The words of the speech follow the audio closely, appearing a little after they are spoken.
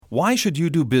Why should you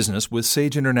do business with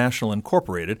Sage International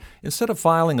Incorporated instead of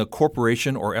filing a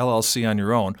corporation or LLC on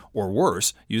your own, or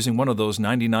worse, using one of those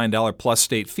 $99 plus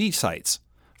state fee sites?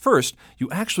 First, you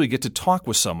actually get to talk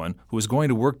with someone who is going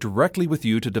to work directly with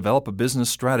you to develop a business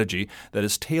strategy that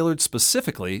is tailored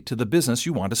specifically to the business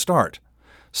you want to start.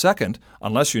 Second,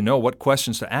 unless you know what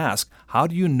questions to ask, how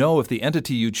do you know if the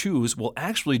entity you choose will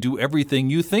actually do everything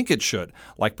you think it should,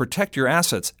 like protect your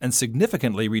assets and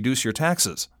significantly reduce your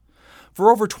taxes? For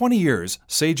over 20 years,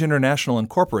 Sage International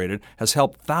Incorporated has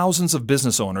helped thousands of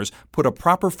business owners put a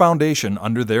proper foundation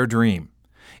under their dream.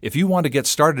 If you want to get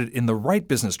started in the right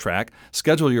business track,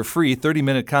 schedule your free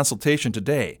 30-minute consultation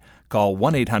today. Call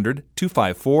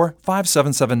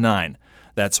 1-800-254-5779.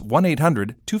 That's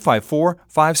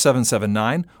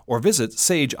 1-800-254-5779 or visit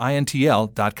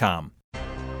sageintl.com.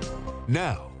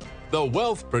 Now, the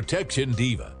Wealth Protection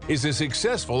Diva is a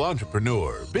successful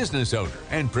entrepreneur, business owner,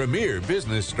 and premier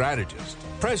business strategist,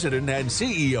 president and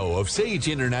CEO of Sage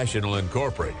International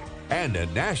Incorporated, and a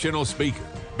national speaker,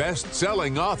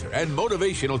 best-selling author, and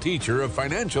motivational teacher of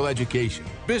financial education,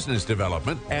 business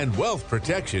development, and wealth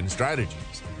protection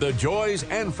strategies. The joys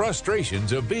and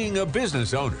frustrations of being a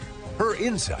business owner. Her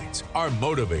insights are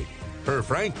motivating, her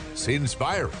frankness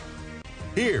inspiring.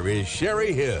 Here is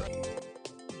Sherry Hill.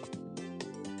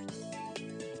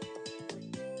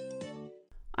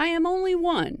 I am only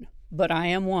one, but I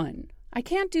am one. I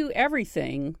can't do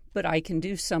everything, but I can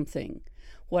do something.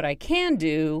 What I can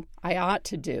do, I ought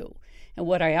to do. And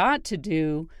what I ought to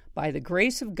do, by the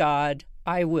grace of God,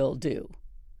 I will do.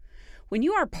 When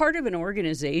you are part of an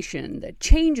organization that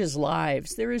changes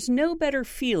lives, there is no better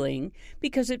feeling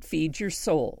because it feeds your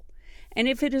soul. And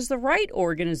if it is the right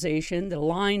organization that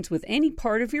aligns with any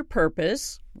part of your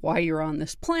purpose, why you're on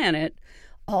this planet,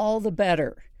 all the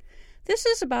better. This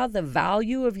is about the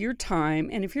value of your time,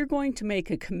 and if you're going to make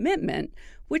a commitment,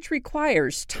 which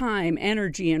requires time,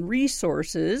 energy, and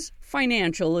resources,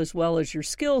 financial as well as your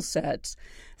skill sets,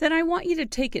 then I want you to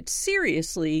take it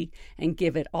seriously and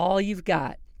give it all you've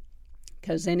got.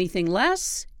 Because anything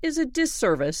less is a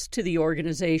disservice to the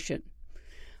organization.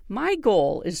 My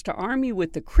goal is to arm you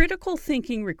with the critical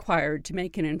thinking required to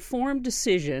make an informed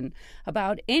decision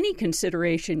about any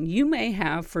consideration you may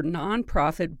have for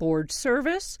nonprofit board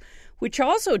service, which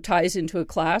also ties into a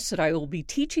class that I will be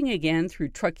teaching again through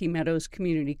Truckee Meadows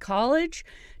Community College,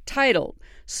 titled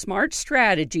Smart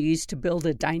Strategies to Build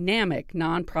a Dynamic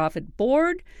Nonprofit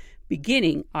Board,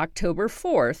 beginning October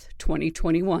 4th,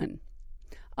 2021.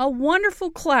 A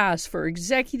wonderful class for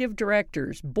executive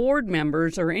directors, board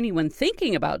members, or anyone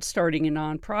thinking about starting a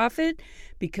nonprofit,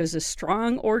 because a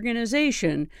strong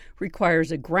organization requires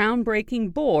a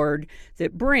groundbreaking board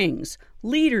that brings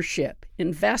leadership,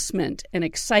 investment, and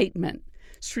excitement,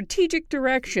 strategic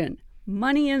direction,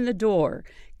 money in the door,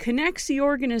 connects the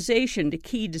organization to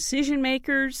key decision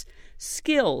makers,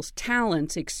 skills,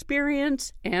 talents,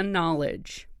 experience, and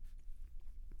knowledge.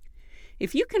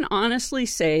 If you can honestly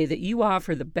say that you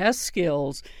offer the best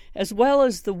skills as well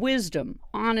as the wisdom,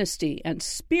 honesty, and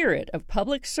spirit of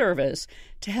public service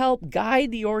to help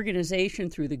guide the organization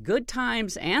through the good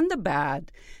times and the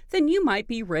bad, then you might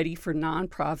be ready for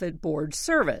nonprofit board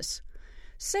service.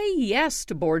 Say yes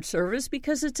to board service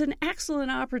because it's an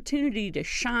excellent opportunity to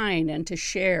shine and to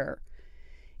share.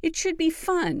 It should be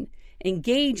fun,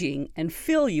 engaging, and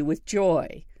fill you with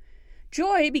joy.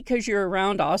 Joy because you're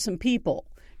around awesome people.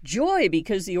 Joy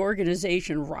because the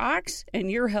organization rocks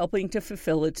and you're helping to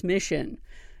fulfill its mission.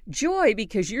 Joy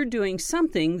because you're doing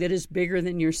something that is bigger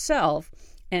than yourself.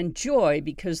 And joy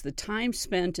because the time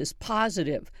spent is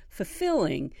positive,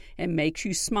 fulfilling, and makes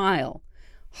you smile.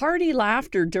 Hearty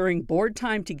laughter during board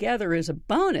time together is a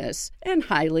bonus and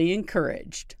highly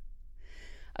encouraged.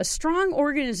 A strong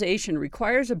organization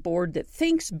requires a board that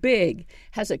thinks big,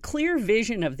 has a clear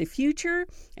vision of the future,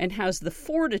 and has the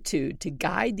fortitude to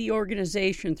guide the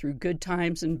organization through good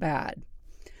times and bad.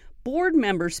 Board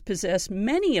members possess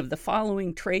many of the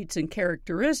following traits and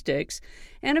characteristics,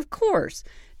 and of course,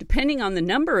 depending on the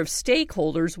number of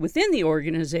stakeholders within the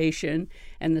organization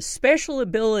and the special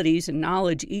abilities and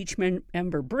knowledge each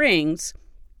member brings,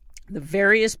 the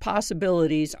various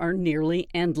possibilities are nearly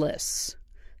endless.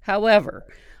 However,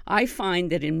 I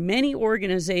find that in many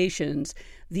organizations,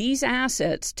 these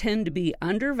assets tend to be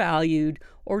undervalued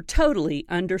or totally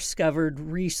undiscovered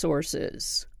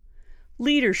resources.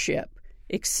 Leadership,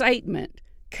 excitement,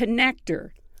 connector,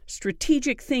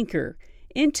 strategic thinker,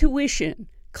 intuition,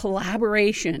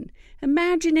 collaboration,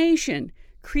 imagination,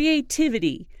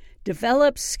 creativity,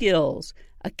 developed skills,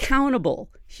 accountable,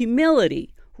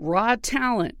 humility, raw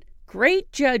talent,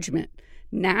 great judgment,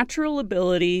 natural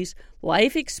abilities,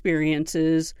 life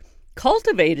experiences,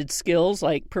 Cultivated skills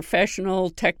like professional,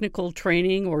 technical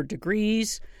training or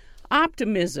degrees,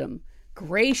 optimism,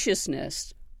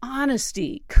 graciousness,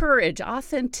 honesty, courage,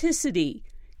 authenticity,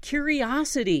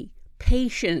 curiosity,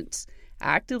 patience,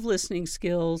 active listening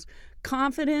skills,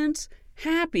 confidence,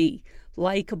 happy,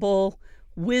 likable,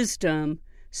 wisdom,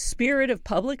 spirit of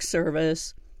public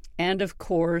service, and of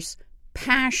course,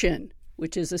 passion,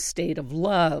 which is a state of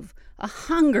love, a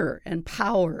hunger and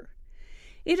power.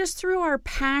 It is through our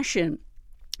passion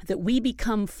that we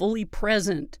become fully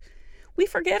present. We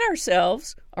forget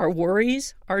ourselves, our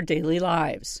worries, our daily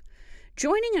lives.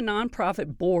 Joining a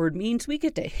nonprofit board means we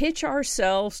get to hitch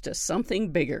ourselves to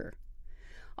something bigger.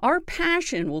 Our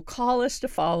passion will call us to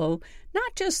follow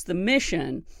not just the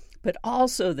mission, but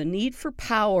also the need for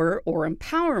power or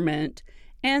empowerment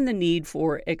and the need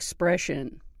for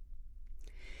expression.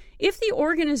 If the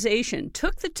organization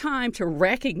took the time to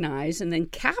recognize and then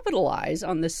capitalize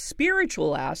on the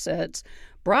spiritual assets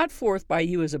brought forth by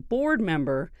you as a board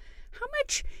member, how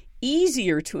much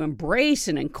easier to embrace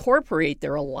and incorporate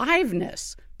their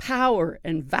aliveness, power,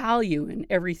 and value in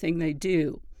everything they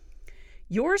do.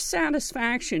 Your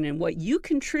satisfaction in what you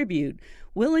contribute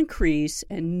will increase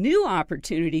and new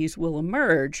opportunities will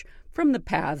emerge from the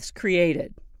paths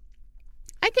created.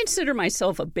 I consider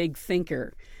myself a big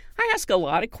thinker. I ask a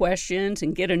lot of questions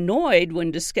and get annoyed when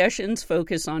discussions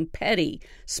focus on petty,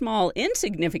 small,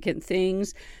 insignificant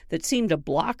things that seem to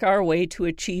block our way to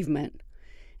achievement.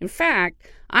 In fact,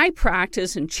 I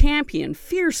practice and champion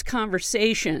fierce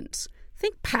conversations.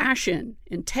 Think passion,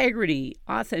 integrity,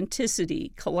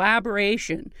 authenticity,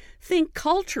 collaboration. Think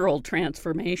cultural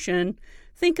transformation.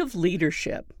 Think of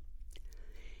leadership.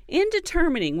 In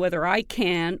determining whether I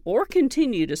can or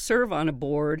continue to serve on a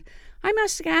board, I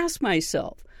must ask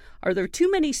myself, are there too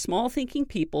many small-thinking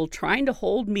people trying to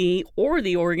hold me or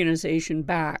the organization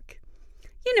back?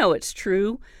 You know it's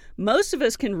true. Most of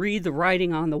us can read the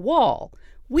writing on the wall.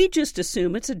 We just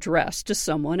assume it's addressed to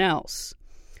someone else.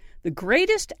 The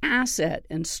greatest asset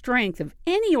and strength of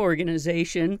any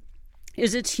organization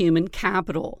is its human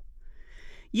capital.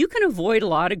 You can avoid a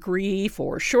lot of grief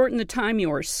or shorten the time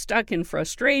you are stuck in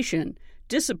frustration,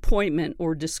 disappointment,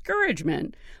 or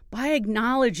discouragement by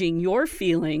acknowledging your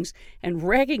feelings and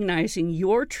recognizing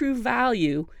your true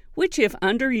value, which, if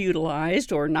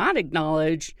underutilized or not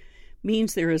acknowledged,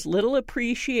 means there is little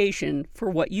appreciation for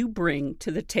what you bring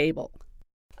to the table.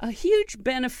 A huge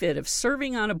benefit of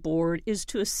serving on a board is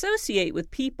to associate with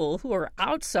people who are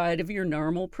outside of your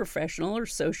normal professional or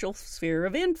social sphere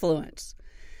of influence.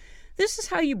 This is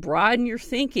how you broaden your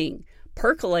thinking,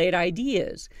 percolate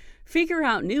ideas, figure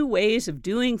out new ways of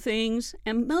doing things,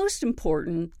 and most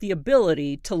important, the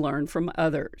ability to learn from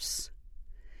others.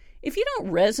 If you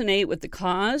don't resonate with the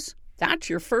cause, that's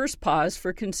your first pause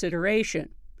for consideration.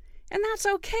 And that's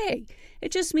okay.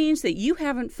 It just means that you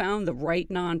haven't found the right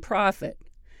nonprofit.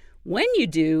 When you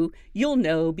do, you'll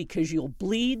know because you'll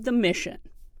bleed the mission.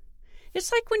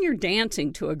 It's like when you're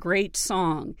dancing to a great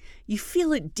song. You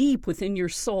feel it deep within your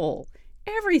soul.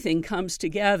 Everything comes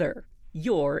together.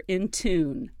 You're in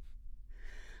tune.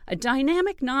 A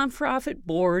dynamic nonprofit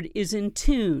board is in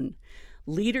tune.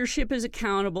 Leadership is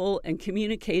accountable and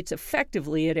communicates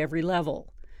effectively at every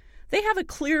level. They have a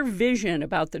clear vision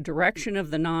about the direction of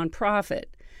the nonprofit.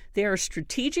 They are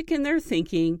strategic in their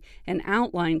thinking and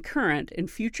outline current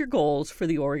and future goals for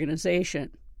the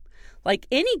organization. Like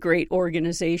any great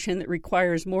organization that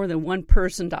requires more than one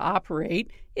person to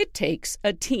operate, it takes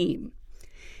a team.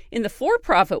 In the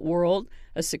for-profit world,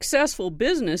 a successful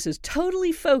business is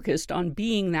totally focused on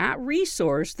being that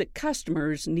resource that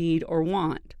customers need or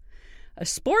want. A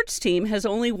sports team has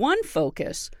only one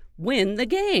focus: win the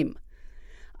game.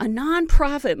 A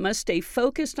nonprofit must stay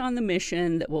focused on the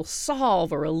mission that will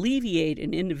solve or alleviate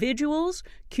an individual's,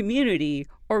 community,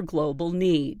 or global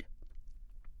need.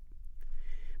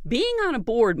 Being on a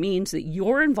board means that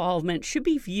your involvement should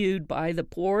be viewed by the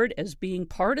board as being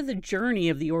part of the journey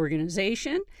of the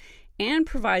organization and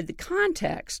provide the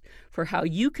context for how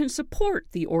you can support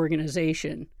the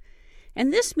organization.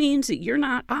 And this means that you're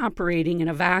not operating in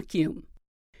a vacuum.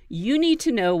 You need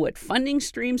to know what funding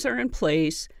streams are in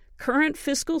place, current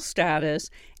fiscal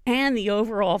status, and the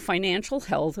overall financial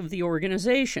health of the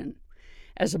organization.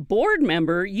 As a board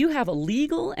member, you have a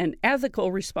legal and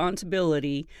ethical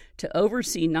responsibility to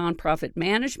oversee nonprofit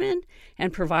management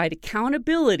and provide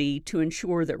accountability to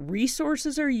ensure that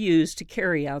resources are used to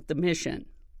carry out the mission.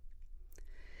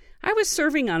 I was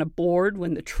serving on a board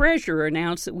when the treasurer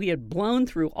announced that we had blown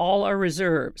through all our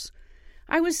reserves.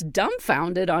 I was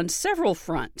dumbfounded on several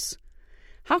fronts.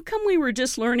 How come we were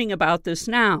just learning about this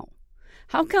now?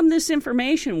 How come this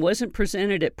information wasn't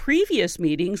presented at previous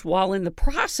meetings while in the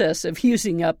process of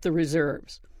using up the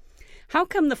reserves? How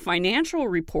come the financial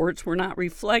reports were not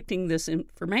reflecting this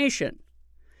information?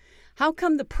 How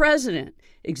come the president,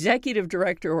 executive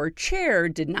director, or chair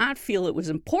did not feel it was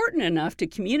important enough to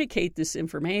communicate this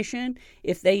information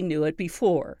if they knew it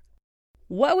before?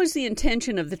 What was the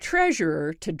intention of the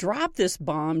treasurer to drop this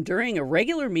bomb during a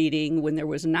regular meeting when there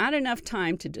was not enough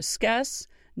time to discuss,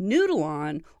 noodle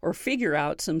on, or figure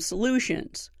out some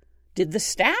solutions? Did the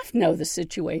staff know the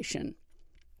situation?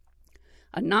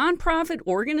 A nonprofit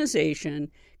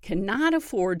organization cannot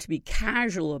afford to be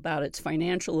casual about its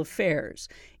financial affairs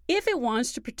if it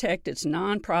wants to protect its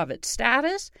nonprofit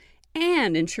status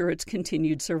and ensure its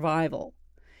continued survival.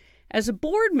 As a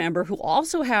board member who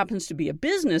also happens to be a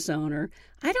business owner,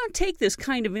 I don't take this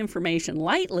kind of information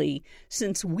lightly,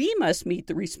 since we must meet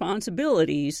the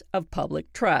responsibilities of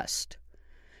public trust.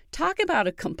 Talk about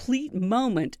a complete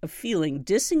moment of feeling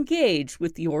disengaged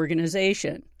with the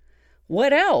organization.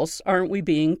 What else aren't we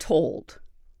being told?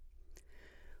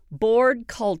 Board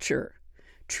culture.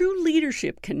 True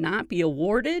leadership cannot be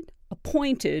awarded,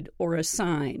 appointed, or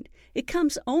assigned. It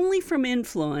comes only from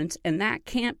influence, and that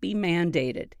can't be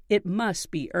mandated. It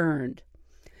must be earned.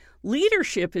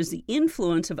 Leadership is the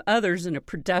influence of others in a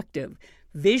productive,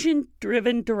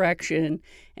 vision-driven direction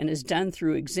and is done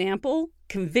through example,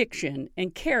 conviction,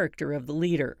 and character of the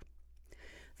leader.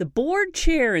 The board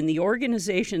chair and the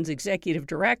organization's executive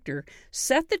director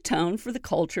set the tone for the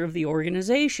culture of the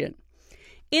organization.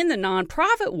 In the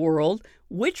nonprofit world,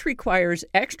 which requires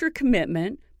extra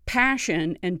commitment,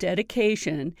 passion, and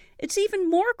dedication, it's even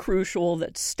more crucial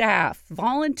that staff,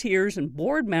 volunteers, and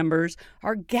board members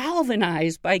are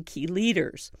galvanized by key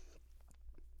leaders.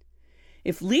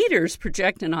 If leaders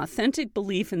project an authentic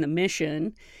belief in the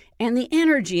mission and the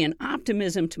energy and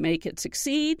optimism to make it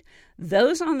succeed,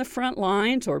 those on the front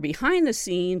lines or behind the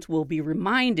scenes will be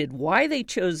reminded why they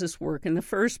chose this work in the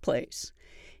first place.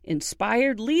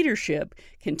 Inspired leadership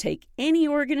can take any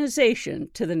organization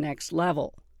to the next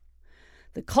level.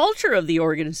 The culture of the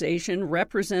organization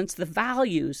represents the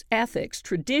values, ethics,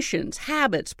 traditions,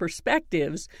 habits,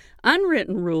 perspectives,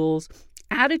 unwritten rules,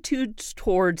 attitudes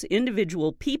towards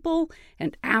individual people,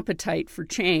 and appetite for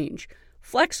change,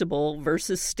 flexible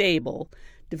versus stable,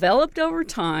 developed over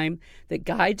time that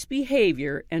guides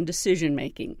behavior and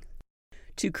decision-making.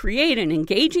 To create an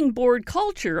engaging board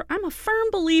culture, I'm a firm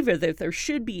believer that there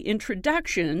should be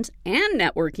introductions and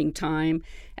networking time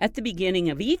at the beginning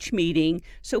of each meeting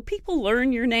so people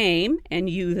learn your name and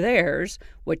you theirs,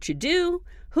 what you do,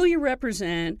 who you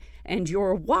represent, and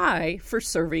your why for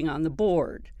serving on the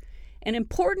board. An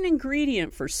important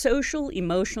ingredient for social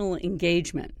emotional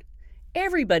engagement.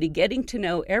 Everybody getting to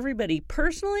know everybody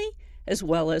personally as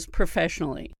well as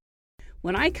professionally.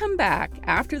 When I come back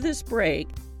after this break,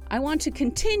 I want to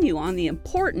continue on the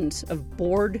importance of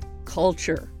board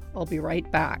culture. I'll be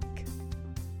right back.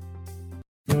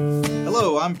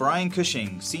 Hello, I'm Brian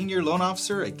Cushing, Senior Loan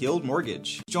Officer at Guild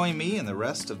Mortgage. Join me and the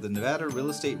rest of the Nevada Real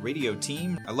Estate Radio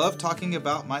team. I love talking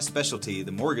about my specialty,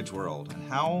 the mortgage world, and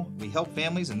how we help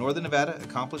families in Northern Nevada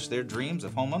accomplish their dreams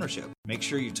of home ownership. Make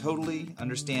sure you totally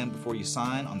understand before you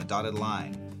sign on the dotted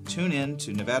line. Tune in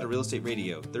to Nevada Real Estate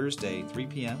Radio, Thursday, 3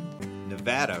 p.m.,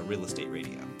 Nevada Real Estate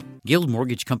Radio. Guild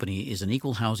Mortgage Company is an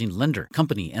equal housing lender.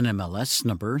 Company NMLS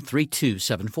number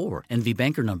 3274. NV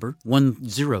Banker number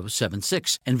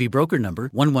 1076. NV Broker number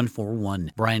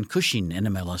 1141. Brian Cushing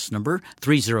NMLS number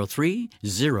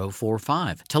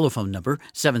 303045. Telephone number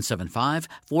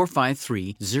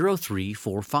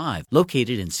 775-453-0345.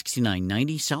 Located in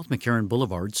 6990 South McCarran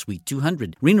Boulevard, Suite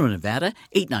 200. Reno, Nevada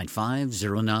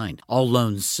 89509. All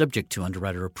loans subject to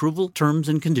underwriter approval. Terms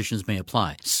and conditions may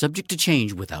apply. Subject to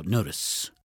change without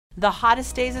notice. The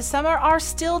hottest days of summer are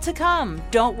still to come.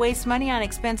 Don't waste money on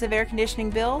expensive air conditioning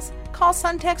bills. Call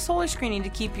Suntech Solar Screening to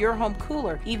keep your home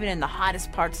cooler, even in the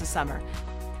hottest parts of summer.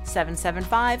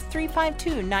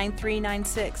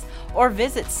 775-352-9396 or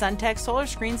visit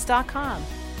suntechsolarscreens.com.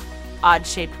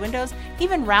 Odd-shaped windows,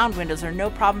 even round windows, are no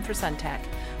problem for Suntech.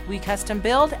 We custom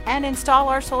build and install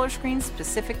our solar screens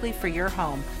specifically for your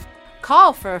home.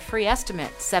 Call for a free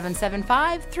estimate,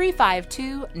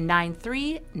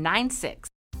 775-352-9396.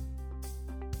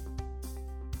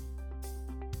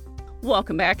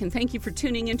 Welcome back, and thank you for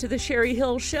tuning into the Sherry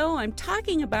Hill Show. I'm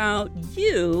talking about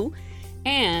you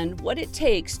and what it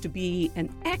takes to be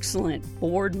an excellent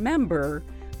board member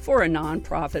for a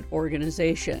nonprofit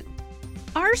organization.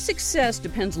 Our success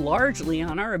depends largely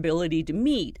on our ability to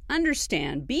meet,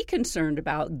 understand, be concerned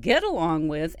about, get along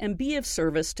with, and be of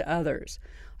service to others.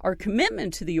 Our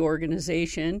commitment to the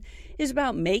organization is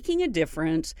about making a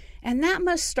difference, and that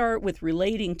must start with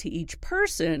relating to each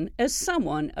person as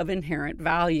someone of inherent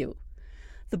value.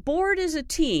 The board is a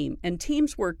team, and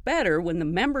teams work better when the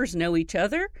members know each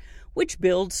other, which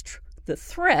builds the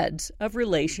threads of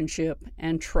relationship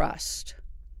and trust.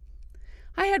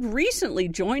 I had recently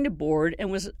joined a board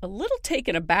and was a little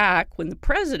taken aback when the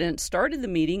president started the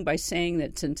meeting by saying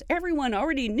that since everyone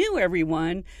already knew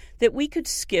everyone, that we could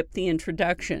skip the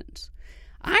introductions.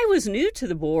 I was new to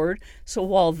the board, so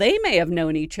while they may have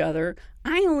known each other,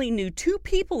 I only knew 2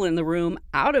 people in the room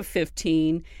out of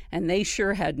 15, and they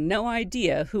sure had no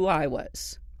idea who I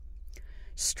was.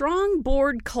 Strong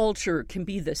board culture can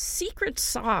be the secret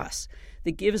sauce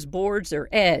that gives boards their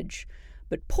edge,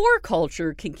 but poor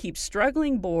culture can keep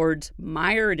struggling boards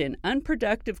mired in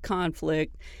unproductive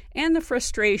conflict and the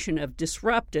frustration of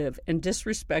disruptive and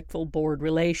disrespectful board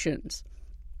relations.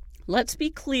 Let's be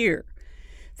clear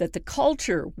that the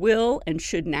culture will and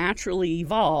should naturally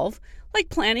evolve, like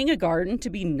planting a garden to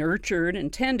be nurtured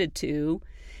and tended to,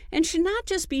 and should not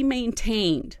just be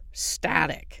maintained,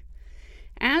 static.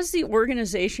 As the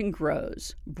organization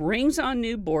grows, brings on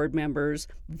new board members,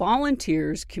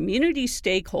 volunteers, community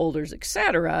stakeholders,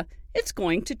 etc., it's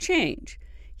going to change.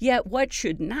 Yet what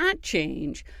should not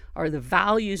change are the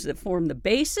values that form the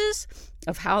basis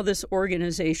of how this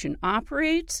organization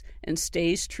operates and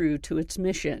stays true to its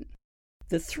mission.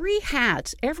 The 3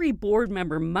 hats every board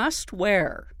member must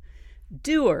wear: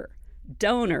 doer,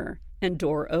 donor, and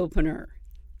door opener.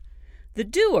 The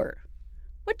doer.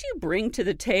 What do you bring to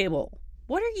the table?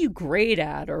 What are you great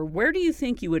at, or where do you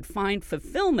think you would find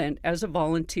fulfillment as a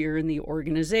volunteer in the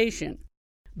organization?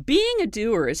 Being a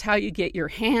doer is how you get your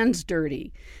hands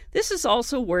dirty. This is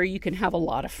also where you can have a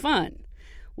lot of fun.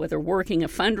 Whether working a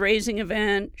fundraising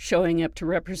event, showing up to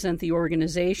represent the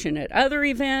organization at other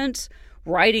events,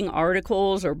 writing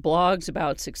articles or blogs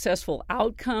about successful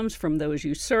outcomes from those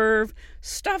you serve,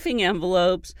 stuffing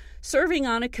envelopes, serving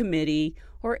on a committee,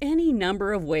 or any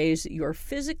number of ways that you are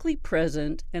physically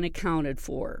present and accounted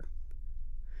for.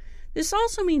 This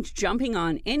also means jumping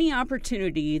on any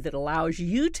opportunity that allows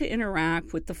you to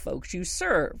interact with the folks you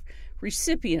serve,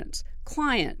 recipients,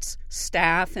 clients,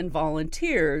 staff, and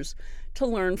volunteers, to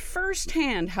learn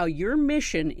firsthand how your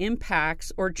mission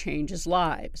impacts or changes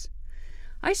lives.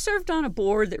 I served on a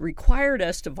board that required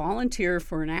us to volunteer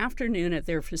for an afternoon at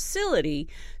their facility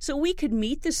so we could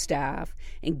meet the staff,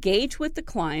 engage with the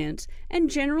clients, and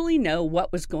generally know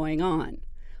what was going on.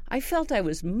 I felt I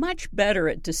was much better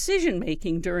at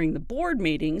decision-making during the board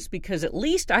meetings because at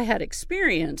least I had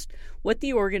experienced what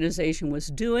the organization was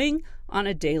doing on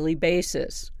a daily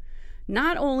basis.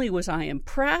 Not only was I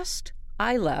impressed,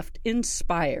 I left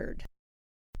inspired.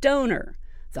 Donor,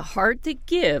 the heart that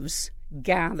gives,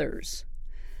 gathers.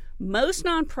 Most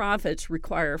nonprofits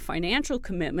require financial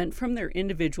commitment from their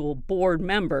individual board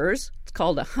members. It's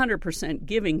called a 100%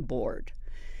 giving board.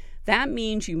 That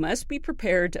means you must be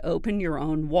prepared to open your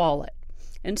own wallet.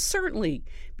 And certainly,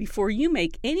 before you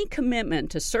make any commitment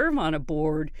to serve on a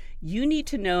board, you need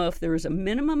to know if there is a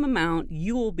minimum amount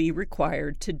you will be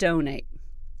required to donate.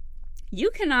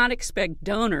 You cannot expect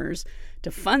donors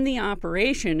to fund the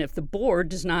operation if the board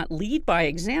does not lead by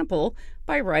example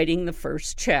by writing the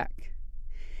first check.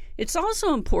 It's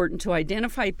also important to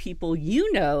identify people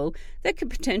you know that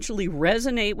could potentially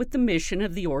resonate with the mission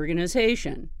of the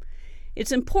organization.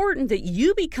 It's important that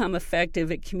you become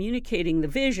effective at communicating the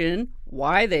vision,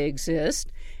 why they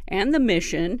exist, and the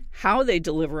mission, how they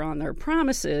deliver on their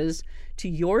promises, to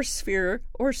your sphere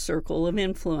or circle of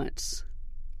influence.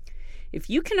 If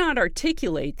you cannot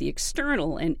articulate the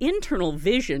external and internal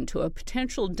vision to a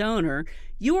potential donor,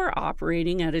 you are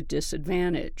operating at a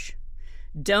disadvantage.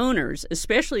 Donors,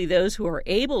 especially those who are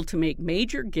able to make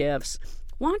major gifts,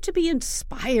 want to be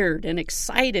inspired and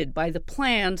excited by the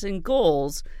plans and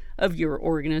goals of your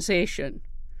organization.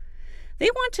 They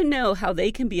want to know how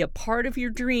they can be a part of your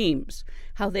dreams,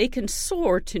 how they can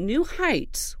soar to new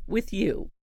heights with you.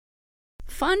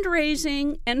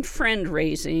 Fundraising and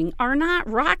friend-raising are not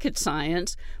rocket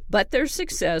science, but their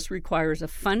success requires a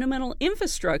fundamental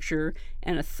infrastructure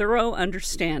and a thorough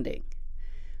understanding.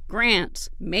 Grants,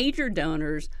 major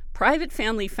donors, private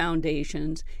family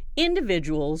foundations,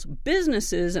 individuals,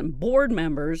 businesses, and board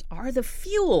members are the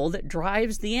fuel that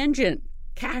drives the engine,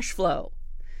 cash flow.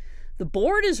 The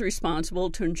board is responsible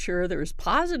to ensure there is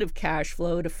positive cash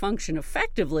flow to function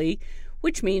effectively,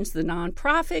 which means the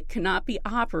nonprofit cannot be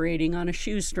operating on a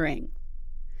shoestring.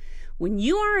 When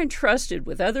you are entrusted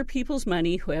with other people's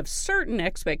money who have certain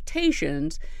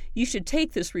expectations, you should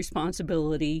take this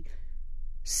responsibility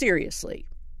seriously.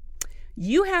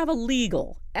 You have a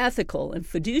legal, ethical, and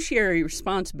fiduciary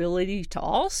responsibility to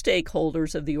all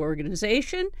stakeholders of the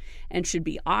organization and should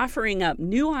be offering up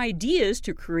new ideas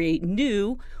to create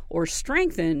new or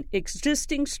strengthen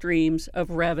existing streams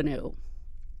of revenue.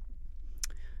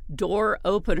 Door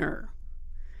opener.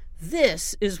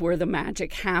 This is where the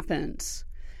magic happens.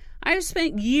 I have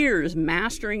spent years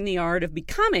mastering the art of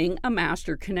becoming a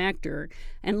master connector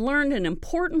and learned an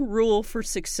important rule for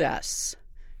success.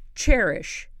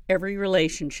 Cherish every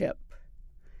relationship.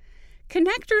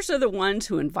 Connectors are the ones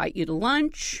who invite you to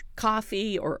lunch,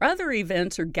 coffee, or other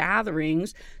events or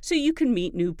gatherings so you can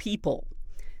meet new people.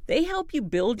 They help you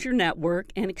build your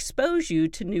network and expose you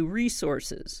to new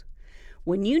resources.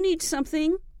 When you need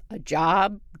something, a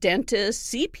job,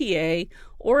 dentist, CPA,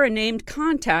 or a named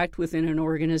contact within an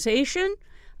organization,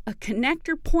 a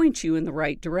connector points you in the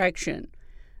right direction.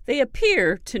 They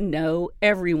appear to know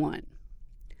everyone.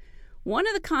 One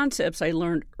of the concepts I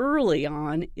learned early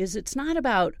on is it's not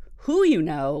about who you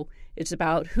know, it's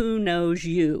about who knows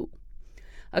you.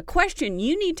 A question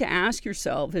you need to ask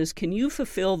yourself is, can you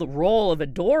fulfill the role of a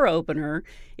door opener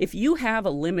if you have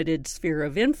a limited sphere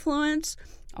of influence,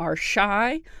 are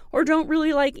shy, or don't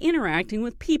really like interacting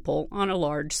with people on a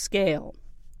large scale?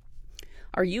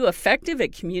 Are you effective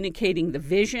at communicating the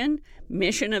vision,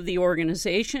 mission of the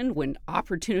organization when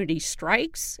opportunity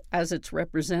strikes as its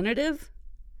representative?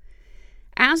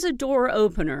 As a door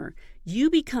opener, you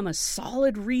become a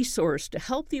solid resource to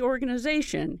help the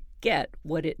organization get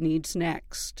what it needs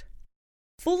next.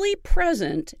 Fully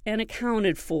present and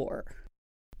accounted for.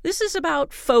 This is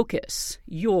about focus,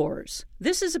 yours.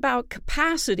 This is about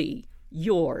capacity,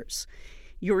 yours.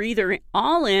 You're either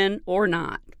all in or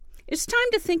not. It's time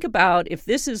to think about if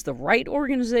this is the right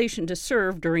organization to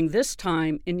serve during this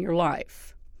time in your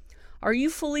life. Are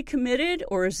you fully committed,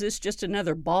 or is this just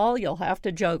another ball you'll have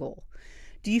to juggle?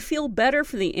 Do you feel better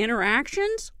for the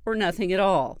interactions or nothing at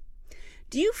all?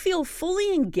 Do you feel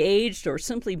fully engaged or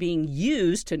simply being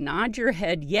used to nod your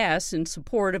head yes in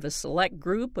support of a select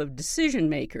group of decision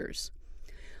makers?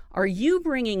 Are you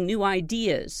bringing new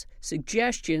ideas,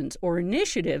 suggestions, or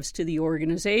initiatives to the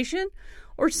organization,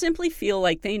 or simply feel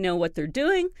like they know what they're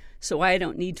doing, so I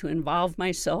don't need to involve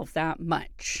myself that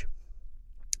much?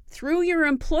 Through your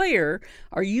employer,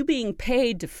 are you being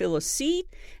paid to fill a seat,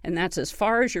 and that's as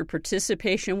far as your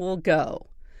participation will go?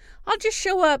 I'll just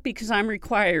show up because I'm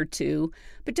required to,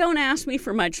 but don't ask me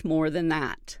for much more than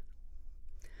that.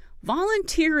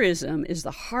 Volunteerism is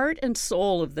the heart and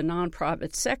soul of the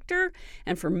nonprofit sector,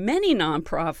 and for many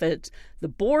nonprofits, the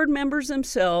board members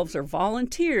themselves are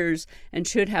volunteers and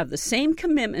should have the same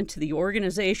commitment to the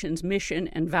organization's mission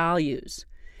and values.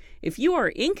 If you are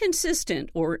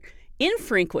inconsistent or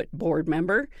infrequent board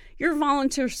member, your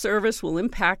volunteer service will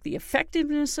impact the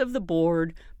effectiveness of the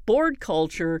board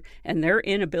culture, and their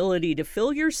inability to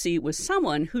fill your seat with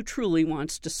someone who truly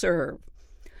wants to serve.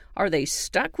 Are they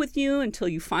stuck with you until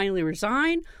you finally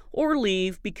resign or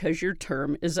leave because your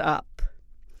term is up?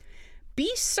 Be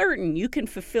certain you can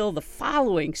fulfill the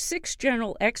following 6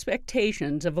 general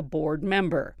expectations of a board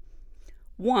member.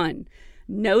 1.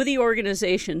 Know the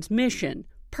organization's mission,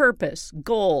 purpose,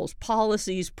 goals,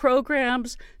 policies,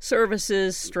 programs,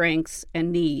 services, strengths,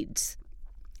 and needs.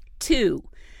 2.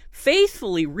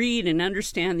 Faithfully read and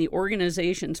understand the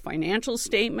organization's financial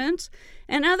statements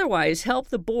and otherwise help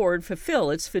the board fulfill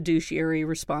its fiduciary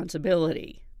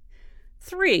responsibility.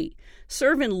 3.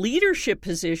 Serve in leadership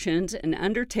positions and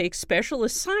undertake special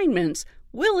assignments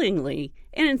willingly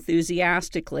and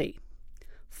enthusiastically.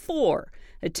 4.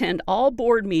 Attend all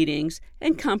board meetings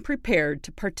and come prepared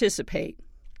to participate.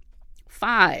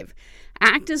 5.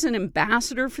 Act as an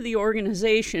ambassador for the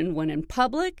organization when in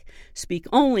public. Speak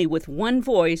only with one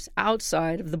voice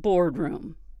outside of the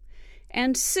boardroom.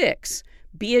 And 6.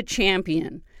 Be a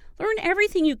champion. Learn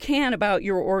everything you can about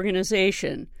your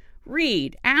organization.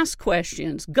 Read, ask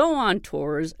questions, go on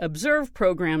tours, observe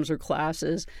programs or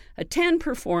classes, attend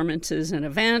performances and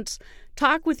events,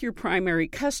 talk with your primary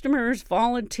customers,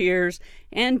 volunteers,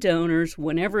 and donors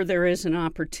whenever there is an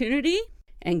opportunity,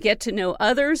 and get to know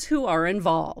others who are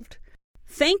involved.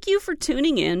 Thank you for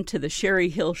tuning in to the Sherry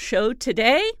Hill Show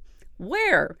today,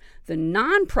 where the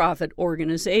nonprofit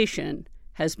organization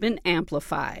has been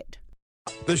amplified.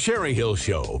 The Sherry Hill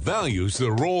Show values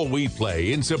the role we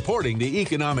play in supporting the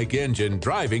economic engine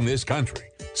driving this country.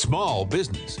 Small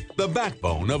business, the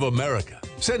backbone of America.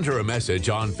 Send her a message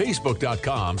on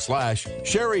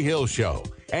Facebook.com/Sherry Hill Show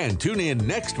and tune in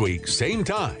next week, same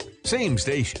time, same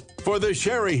station, for the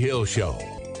Sherry Hill Show.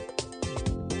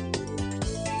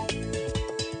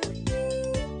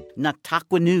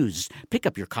 Nataqua News. Pick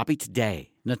up your copy today.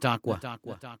 Nataqua.